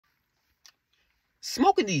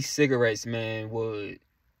Smoking these cigarettes, man, would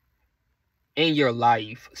end your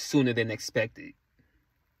life sooner than expected.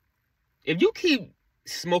 If you keep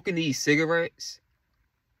smoking these cigarettes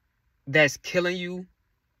that's killing you,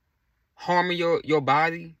 harming your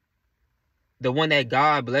body, the one that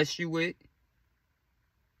God blessed you with,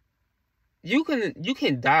 you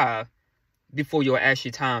can die before your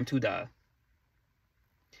actual time to die.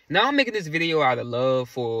 Now I'm making this video out of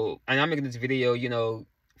love and I'm making this video,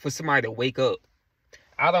 for somebody to wake up.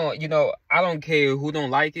 I don't care who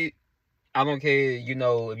don't like it. I don't care,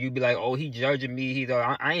 if you be like, oh, he judging me.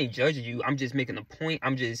 I ain't judging you. I'm just making a point.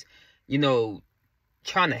 I'm just,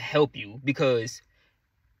 trying to help you, because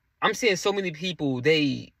I'm seeing so many people,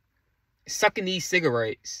 they sucking these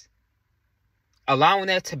cigarettes, allowing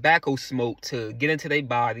that tobacco smoke to get into their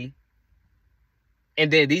body.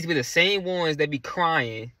 And then these be the same ones that be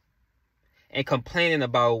crying and complaining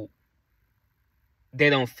about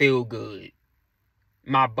they don't feel good.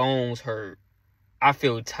 My bones hurt. I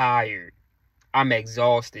feel tired. I'm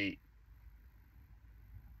exhausted.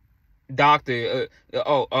 Doctor,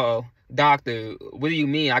 doctor, what do you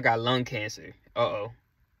mean I got lung cancer? And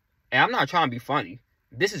I'm not trying to be funny.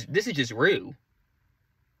 This is just real.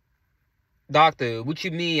 Doctor, what you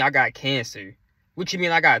mean I got cancer? What you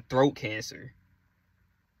mean I got throat cancer?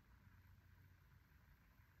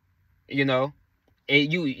 And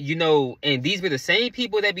and these be the same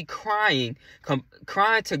people that be crying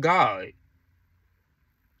to God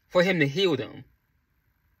for him to heal them.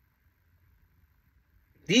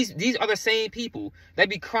 These are the same people that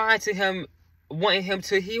be crying to him, wanting him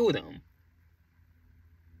to heal them.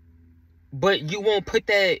 But you won't put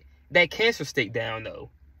that cancer stick down, though.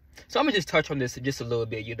 So I'm gonna just touch on this just a little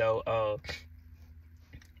bit,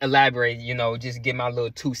 elaborate, just get my little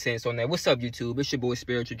 2 cents on that. What's up, YouTube? It's your boy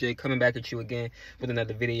Spiritual J, coming back at you again with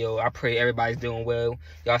another video. I pray everybody's doing well.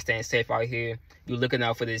 Y'all staying safe out here. You looking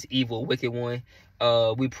out for this evil, wicked one.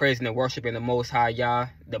 We praising and worshiping the Most High Yah,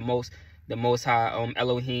 the Most High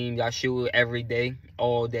Elohim Yahshua every day,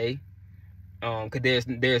 all day. Cause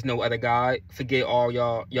there's no other God. Forget all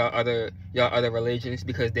y'all other religions,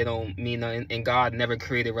 because they don't mean nothing. And God never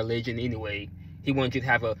created religion anyway. He wants you to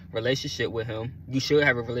have a relationship with him. You should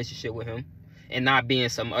have a relationship with him, and not be in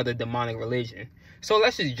some other demonic religion. So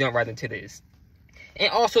let's just jump right into this. And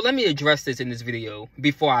also, let me address this in this video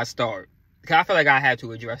before I start, because I feel like I have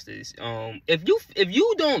to address this. If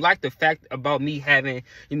you don't like the fact about me having,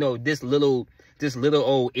 this little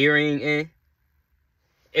old earring in,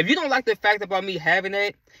 if you don't like the fact about me having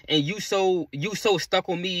that, and you so stuck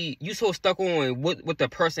on me, you so stuck on what the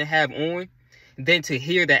person have on, than to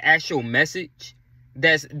hear the actual message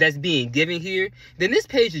that's being given here, then this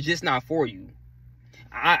page is just not for you.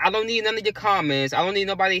 I don't need none of your comments. I don't need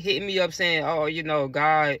nobody hitting me up saying, oh,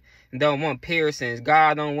 God don't want piercings,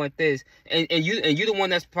 God don't want this, and you the one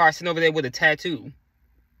that's probably sitting over there with a tattoo.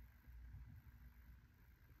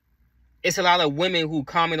 It's a lot of women who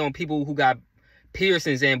comment on people who got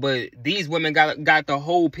piercings in, but these women got the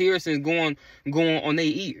whole piercings going on their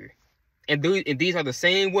ear. And these are the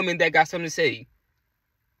same women that got something to say.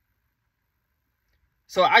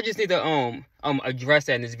 So I just need to address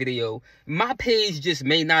that in this video. My page just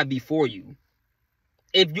may not be for you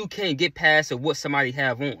if you can't get past what somebody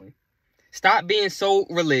have on. Stop being so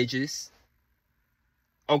religious.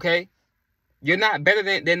 Okay? You're not better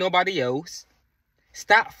than nobody else.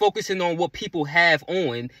 Stop focusing on what people have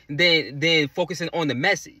on than focusing on the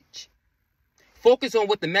message. Focus on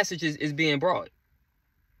what the message is being brought.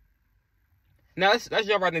 Now let's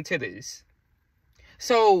jump right into this.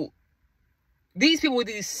 So these people with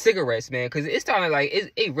these cigarettes, man, because it's starting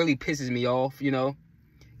to it really pisses me off,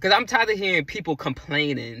 because I'm tired of hearing people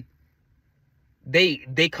complaining.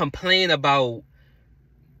 They complain about,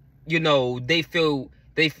 they feel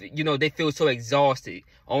so exhausted.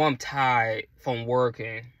 Oh, I'm tired from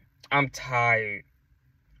working. I'm tired.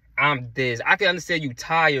 I'm this. I can understand you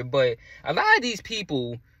tired, but a lot of these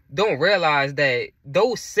people don't realize that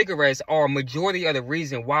those cigarettes are a majority of the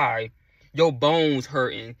reason why your bones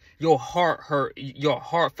hurting, your heart hurt, your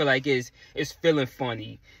heart feel like it's feeling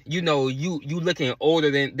funny. You looking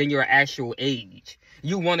older than your actual age.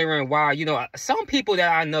 You wondering why, some people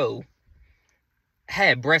that I know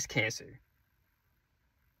had breast cancer,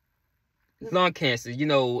 lung cancer,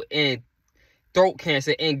 and throat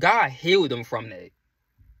cancer, and God healed them from that.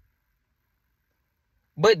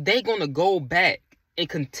 But they gonna go back and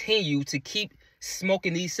continue to keep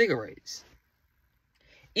smoking these cigarettes.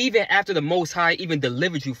 Even after the Most High even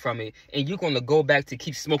delivered you from it, and you're gonna go back to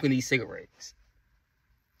keep smoking these cigarettes.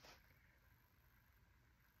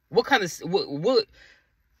 What kind of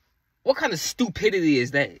stupidity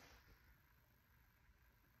is that?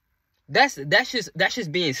 That's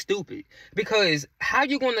just being stupid. Because how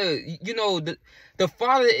you gonna, you know, the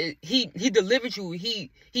Father, he delivered you,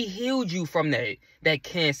 he healed you from that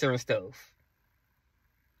cancer and stuff.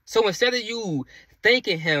 So instead of you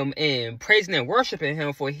thanking him and praising and worshiping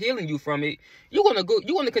him for healing you from it, you're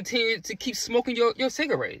gonna continue to keep smoking your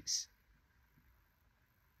cigarettes.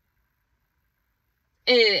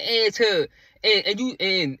 And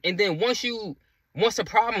then once the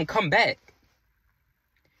problem come back,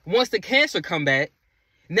 once the cancer come back,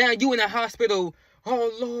 now you in the hospital.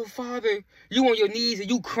 Oh Lord, Father, you on your knees and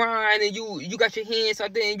you crying and you got your hands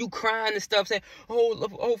out there and you crying and stuff, saying,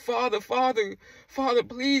 oh Father,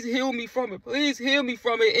 please heal me from it, please heal me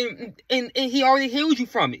from it, and he already healed you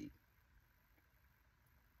from it,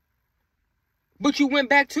 but you went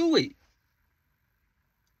back to it.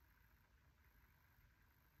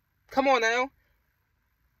 Come on now,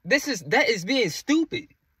 that is being stupid.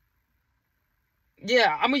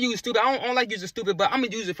 Yeah, I'm gonna use stupid. I don't like using stupid, but I'm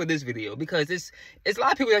gonna use it for this video because it's a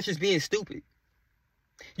lot of people that's just being stupid.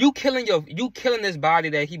 You killing this body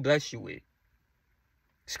that he blessed you with.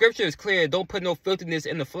 Scripture is clear. Don't put no filthiness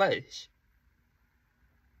in the flesh.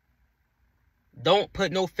 Don't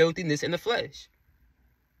put no filthiness in the flesh.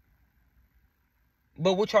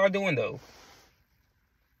 But what y'all doing though?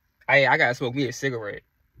 I gotta smoke me a cigarette.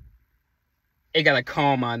 It gotta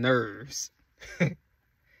calm my nerves.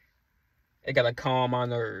 It gotta calm my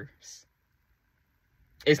nerves.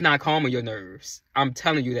 It's not calming your nerves. I'm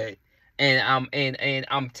telling you that. And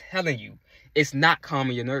I'm telling you, it's not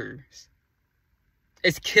calming your nerves.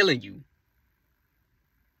 It's killing you.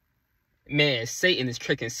 Man, Satan is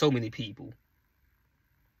tricking so many people.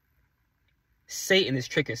 Satan is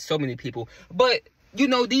tricking so many people. But, you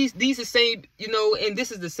know, these the same, you know, and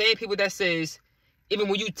this is the same people that says, even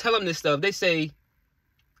when you tell them this stuff, they say,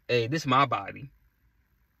 hey, this is my body.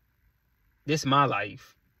 This is my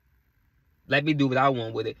life. Let me do what I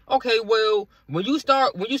want with it. Okay, well, when you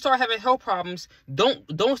start having health problems, don't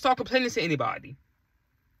start complaining to anybody.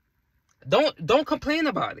 Don't complain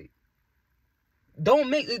about it. Don't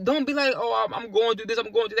be like, oh, I'm going through this,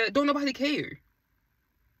 I'm going through that. Don't nobody care.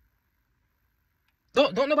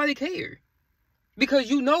 Don't nobody care. Because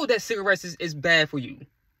you know that cigarettes is bad for you.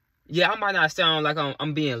 Yeah, I might not sound like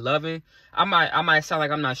I'm being loving. I might sound like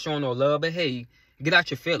I'm not showing no love, but hey, get out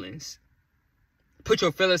your feelings. Put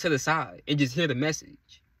your feelings to the side and just hear the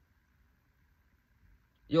message.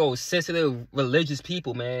 Yo, sensitive religious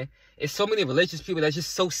people, man. It's so many religious people that's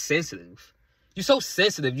just so sensitive. You're so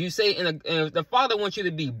sensitive. You say, and the Father wants you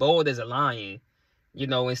to be bold as a lion, you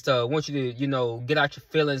know, and stuff. Wants you to, you know, get out your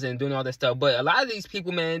feelings and doing all that stuff. But a lot of these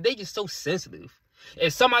people, man, they just so sensitive.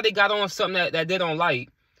 If somebody got on something that they don't like,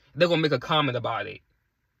 they're going to make a comment about it.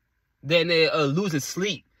 Then they're losing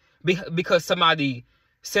sleep because somebody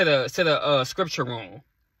said a scripture wrong.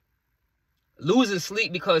 Losing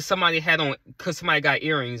sleep because somebody got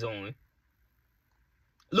earrings on.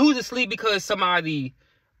 Losing sleep because somebody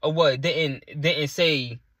didn't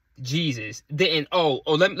say Jesus.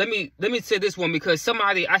 Let me say this one, because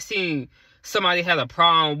I seen somebody had a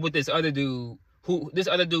problem with this other dude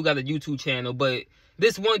got a YouTube channel, but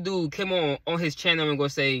this one dude came on his channel and gonna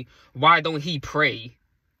say, why don't he pray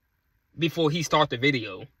before he start the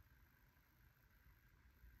video?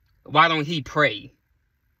 Why don't he pray?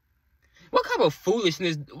 What kind of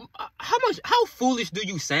foolishness? How foolish do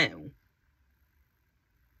you sound?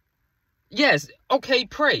 Yes, okay,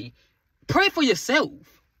 pray. Pray for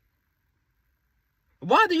yourself.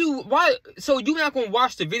 So you're not gonna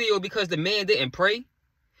watch the video because the man didn't pray?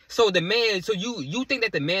 So you think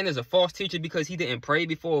that the man is a false teacher because he didn't pray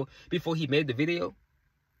before he made the video?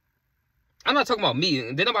 I'm not talking about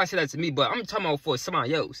me. Then nobody said that to me, but I'm talking about for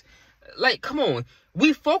somebody else. Like, come on.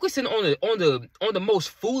 We focusing on the most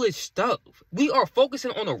foolish stuff. We are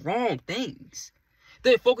focusing on the wrong things.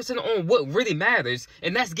 They're focusing on what really matters,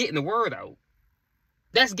 and that's getting the word out.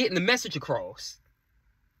 That's getting the message across.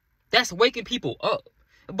 That's waking people up.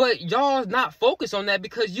 But y'all not focused on that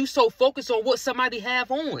because you so focused on what somebody have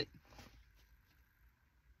on.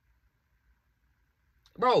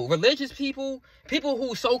 Bro, religious people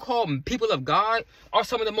who so-called people of God are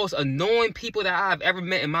some of the most annoying people that I've ever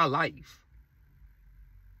met in my life.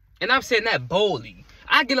 And I'm saying that boldly.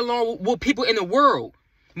 I get along with people in the world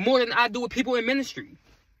more than I do with people in ministry.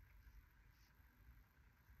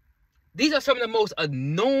 These are some of the most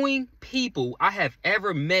annoying people I have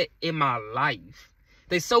ever met in my life.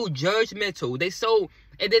 They're so judgmental.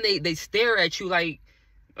 And then they stare at you like,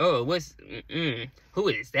 oh, who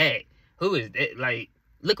is that? Who is that? Like,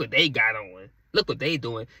 look what they got on. Look what they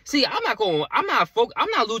doing. See, I'm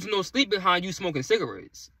not losing no sleep behind you smoking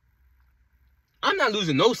cigarettes. I'm not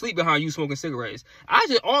losing no sleep behind you smoking cigarettes. I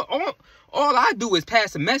just all I do is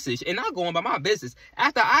pass a message, and I go on by my business.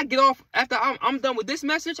 After I get off, after I'm done with this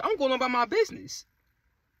message, I'm going on by my business.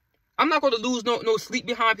 I'm not going to lose no sleep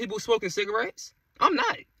behind people smoking cigarettes. I'm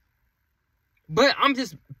not. But I'm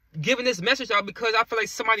just giving this message out because I feel like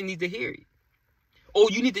somebody needs to hear it. Or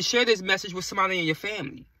you need to share this message with somebody in your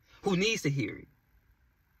family who needs to hear it.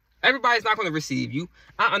 Everybody's not going to receive you.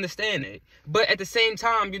 I understand that. But at the same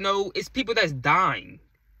time, you know, it's people that's dying.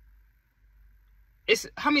 It's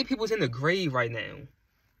how many people's in the grave right now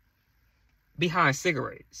behind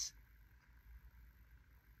cigarettes?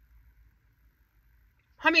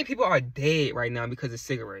 How many people are dead right now because of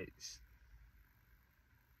cigarettes?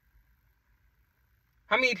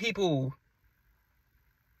 How many people,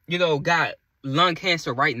 you know, got lung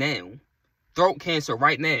cancer right now? Throat cancer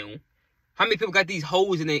right now? How many people got these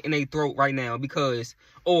holes in their throat right now because,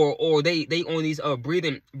 or they on these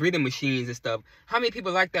breathing machines and stuff? How many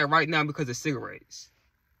people like that right now because of cigarettes?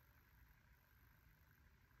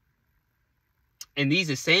 And these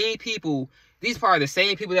are the same people. These probably the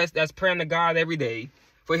same people that's praying to God every day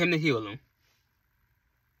for Him to heal them.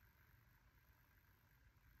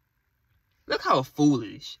 Look how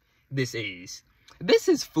foolish this is. This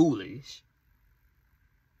is foolish.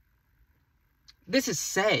 This is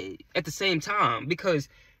sad at the same time because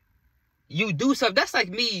you do stuff. That's like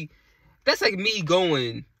me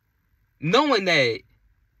going, knowing that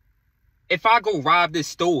if I go rob this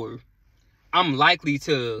store, I'm likely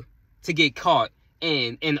to get caught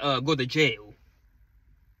and go to jail.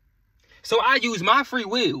 So I use my free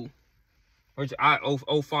will. Which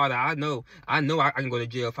Father, I know I can go to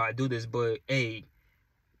jail if I do this, but hey,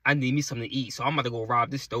 I need me something to eat, so I'm about to go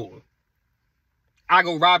rob this store. I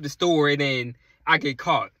go rob the store and then I get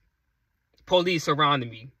caught. Police surrounding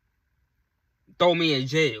me. Throw me in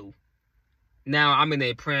jail. Now I'm in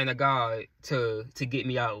there praying to God to get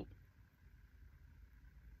me out.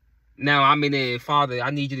 Now I'm in there, Father,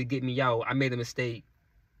 I need you to get me out. I made a mistake.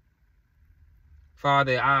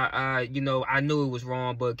 Father, you know, I knew it was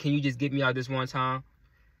wrong, but can you just get me out this one time?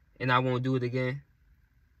 And I won't do it again.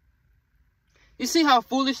 You see how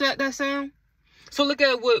foolish that sound? So look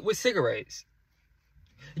at it with cigarettes.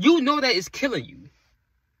 You know that it's killing you.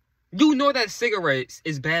 You know that cigarettes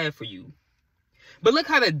is bad for you. But look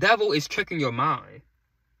how the devil is tricking your mind.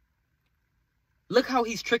 Look how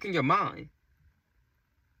he's tricking your mind.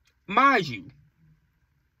 Mind you,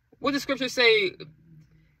 what does scripture say?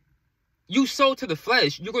 You sow to the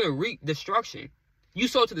flesh, you're going to reap destruction. You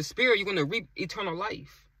sow to the spirit, you're going to reap eternal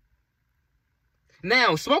life.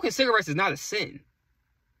 Now, smoking cigarettes is not a sin.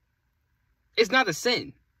 It's not a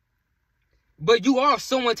sin. But you are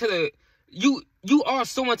sowing to the you are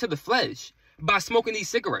sowing to the flesh by smoking these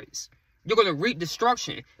cigarettes. You're going to reap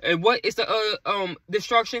destruction. And what is the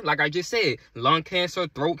destruction? Like I just said, lung cancer,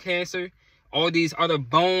 throat cancer, all these other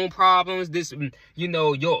bone problems, this, you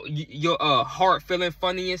know, your heart feeling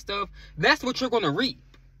funny and stuff. That's what you're going to reap.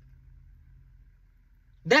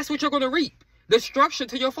 That's what you're going to reap. Destruction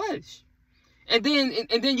to your flesh. And then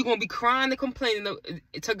you're going to be crying and complaining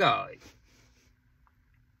to God.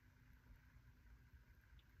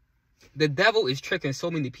 The devil is tricking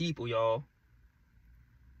so many people, y'all.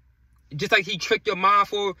 Just like he tricked your mind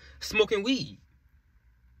for smoking weed.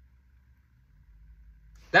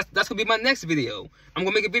 That's going to be my next video. I'm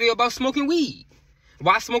going to make a video about smoking weed.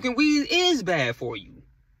 Why smoking weed is bad for you.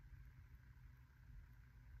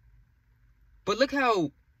 But look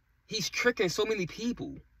how he's tricking so many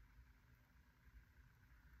people.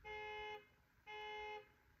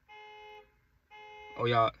 Oh,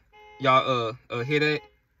 y'all hear that?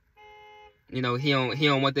 You know, he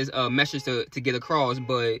don't want this message to get across,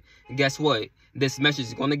 but guess what? This message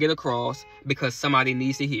is going to get across because somebody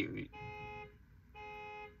needs to hear it.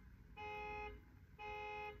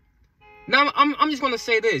 Now, I'm just going to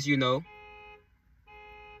say this, you know.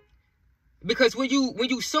 Because when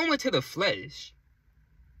you sow into the flesh,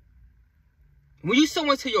 when you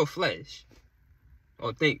sow into your flesh,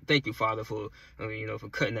 oh, thank you, Father, for, you know, for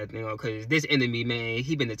cutting that thing off. Because this enemy, man,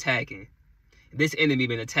 he been attacking. This enemy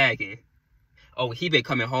been attacking. Oh, he been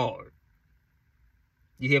coming hard.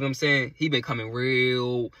 You hear what I'm saying? He been coming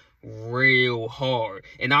real hard.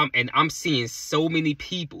 And I'm seeing so many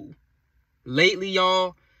people lately,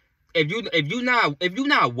 y'all. If you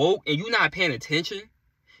not woke and you not paying attention,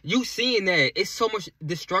 you seeing that it's so much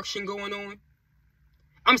destruction going on.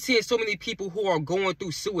 I'm seeing so many people who are going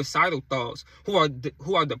through suicidal thoughts, who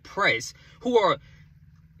are depressed, who are.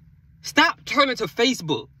 Stop turning to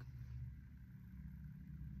Facebook.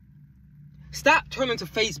 Stop turning to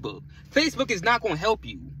Facebook. Facebook is not going to help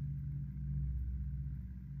you.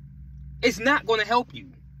 It's not going to help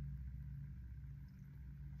you.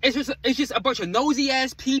 It's just a bunch of nosy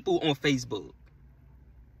ass people on Facebook.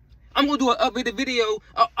 I'm gonna do an updated video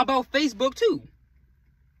about Facebook too.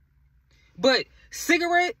 But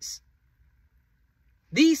cigarettes,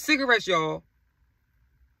 these cigarettes, y'all,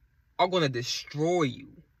 are gonna destroy you.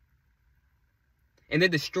 And they're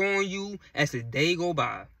destroying you as the day go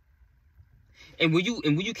by. And when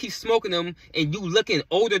you keep smoking them and you looking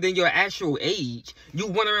older than your actual age, you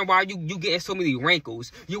wondering why you getting so many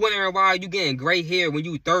wrinkles. You wondering why you getting gray hair when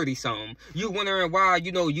you 30 something. You wondering why,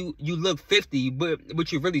 you know, you look 50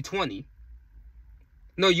 but you're really 20.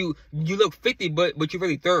 No, you look 50 but you're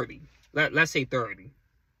really 30. Let's say 30.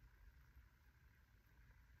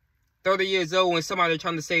 30 years old and somebody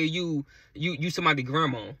trying to say you somebody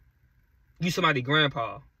grandma. You somebody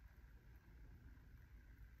grandpa.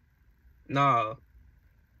 Nah,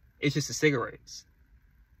 it's just the cigarettes.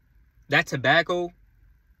 That tobacco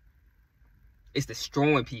is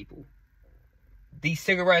destroying people. These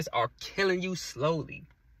cigarettes are killing you slowly.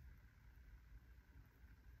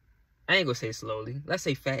 I ain't gonna say slowly. Let's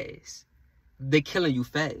say fast. They're killing you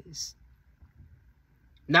fast.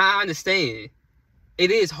 Now, I understand. It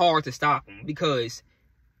is hard to stop them because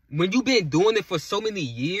when you've been doing it for so many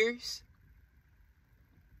years,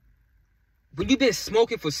 when you've been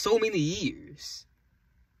smoking for so many years,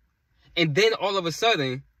 and then all of a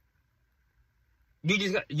sudden,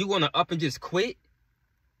 you want to up and just quit?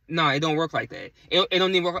 Nah, it don't work like that. It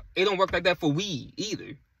don't work like that for weed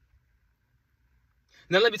either.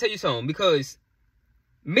 Now let me tell you something, because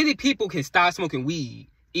many people can stop smoking weed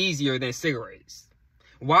easier than cigarettes.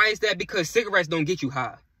 Why is that? Because cigarettes don't get you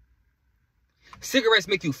high. Cigarettes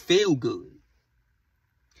make you feel good.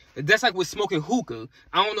 That's like with smoking hookah.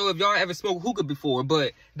 I don't know if y'all ever smoked hookah before,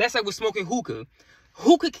 but that's like with smoking hookah.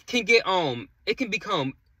 Hookah can get, it can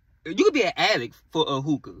become, you could be an addict for a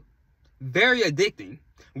hookah. Very addicting.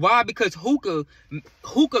 Why? Because hookah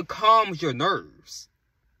calms your nerves.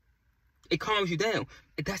 It calms you down.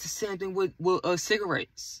 That's the same thing with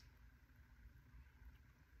cigarettes.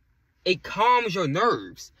 It calms your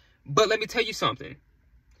nerves. But let me tell you something.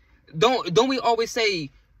 Don't we always say,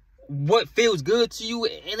 what feels good to you,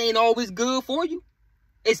 it ain't always good for you?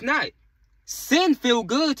 It's not. Sin feel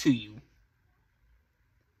good to you.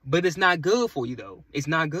 But it's not good for you, though. It's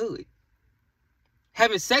not good.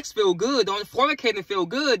 Having sex feel good, don't it? Fornicating feel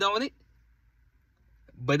good, don't it?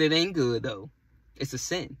 But it ain't good, though. It's a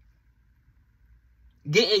sin.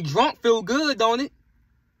 Getting drunk feel good, don't it?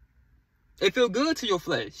 It feel good to your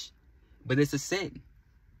flesh. But it's a sin.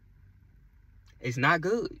 It's not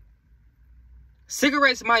good.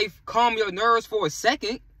 Cigarettes might calm your nerves for a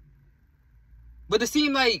second, but it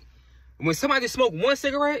seems like when somebody smoke one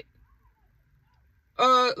cigarette,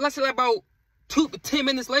 let's say about 10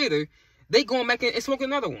 minutes later, they going back and smoking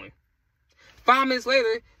another one. 5 minutes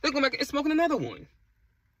later, they're going back and smoking another one.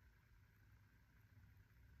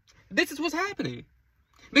 This is what's happening.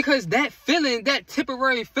 Because that feeling, that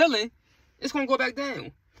temporary feeling, it's going to go back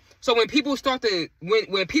down. So when people start to,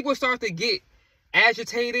 when people start to get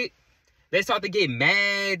agitated, they start to get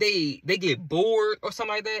mad, they get bored or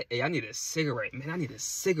something like that. Hey, I need a cigarette, man. I need a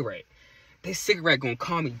cigarette. This cigarette gonna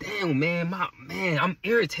calm me down, man. I'm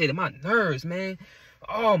irritated. My nerves, man.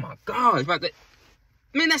 Oh my gosh.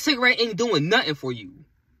 Man, that cigarette ain't doing nothing for you.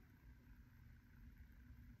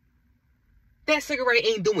 That cigarette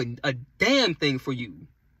ain't doing a damn thing for you.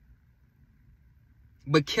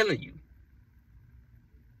 But killing you.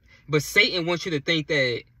 But Satan wants you to think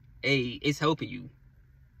that, hey, it's helping you.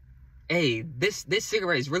 Hey, this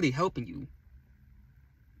cigarette is really helping you.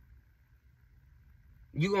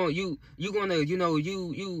 You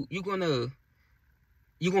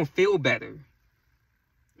gonna feel better.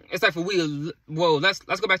 It's like for weed. Well, let's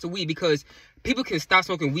go back to weed, because people can stop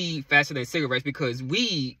smoking weed faster than cigarettes because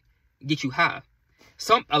weed gets you high.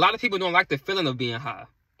 A lot of people don't like the feeling of being high,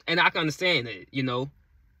 and I can understand it. You know,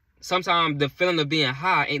 sometimes the feeling of being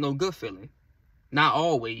high ain't no good feeling. Not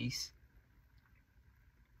always.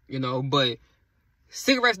 You know, but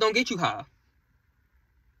cigarettes don't get you high.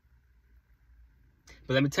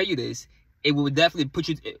 But let me tell you this: it would definitely put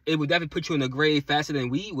you in the grave faster than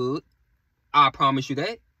weed would. I promise you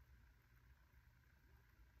that.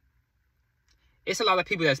 It's a lot of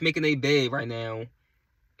people that's making their bed right now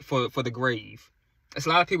for the grave. It's a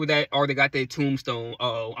lot of people that already got their tombstone.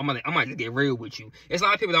 Oh, I might just get real with you. It's a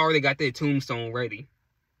lot of people that already got their tombstone ready.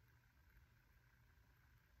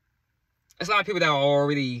 It's a lot of people that are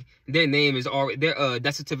already, their name is already, their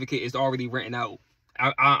death certificate is already written out.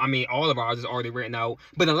 I mean, all of ours is already written out.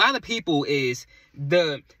 But a lot of people is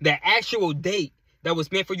the actual date that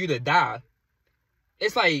was meant for you to die.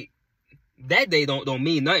 It's like that day don't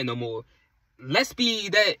mean nothing no more. let's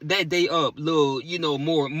speed that day up a little, you know,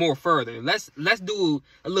 more further. Let's do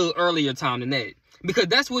a little earlier time than that, because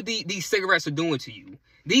that's what these cigarettes are doing to you.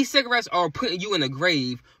 These cigarettes are putting you in a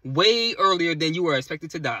grave way earlier than you were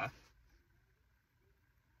expected to die.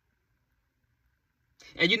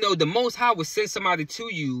 And you know, the Most High will send somebody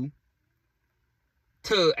to you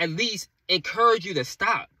to at least encourage you to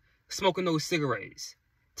stop smoking those cigarettes,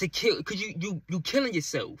 to kill, because you killing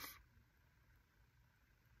yourself.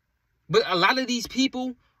 But a lot of these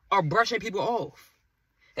people are brushing people off.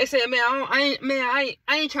 They say, man, I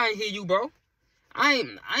ain't trying to hear you, bro. I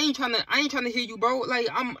ain't trying to hear you, bro. Like,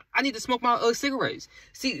 I need to smoke my cigarettes.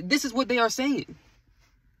 See, this is what they are saying.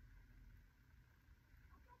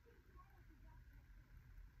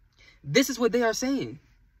 This is what they are saying.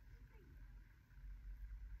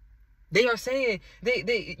 They are saying,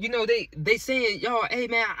 they saying, yo, hey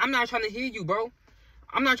man, I'm not trying to hear you, bro.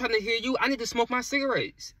 I'm not trying to hear you. I need to smoke my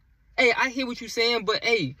cigarettes. Hey, I hear what you're saying, but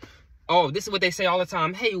hey, oh, this is what they say all the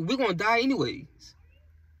time. Hey, we're gonna die anyways.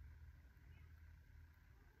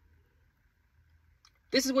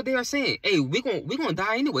 This is what they are saying. Hey, we're gonna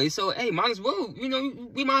die anyway. So hey, might as well, you know,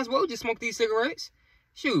 we might as well just smoke these cigarettes.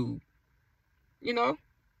 Shoot. You know?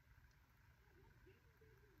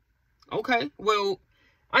 Okay. Well,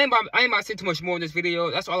 I ain't about to say too much more in this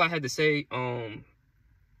video. That's all I had to say.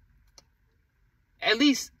 At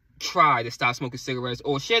least try to stop smoking cigarettes,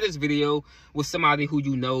 or share this video with somebody who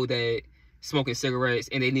you know that smoking cigarettes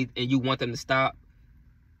and you want them to stop.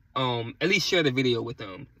 At least share the video with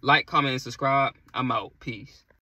them. Like, comment, and subscribe. I'm out. Peace.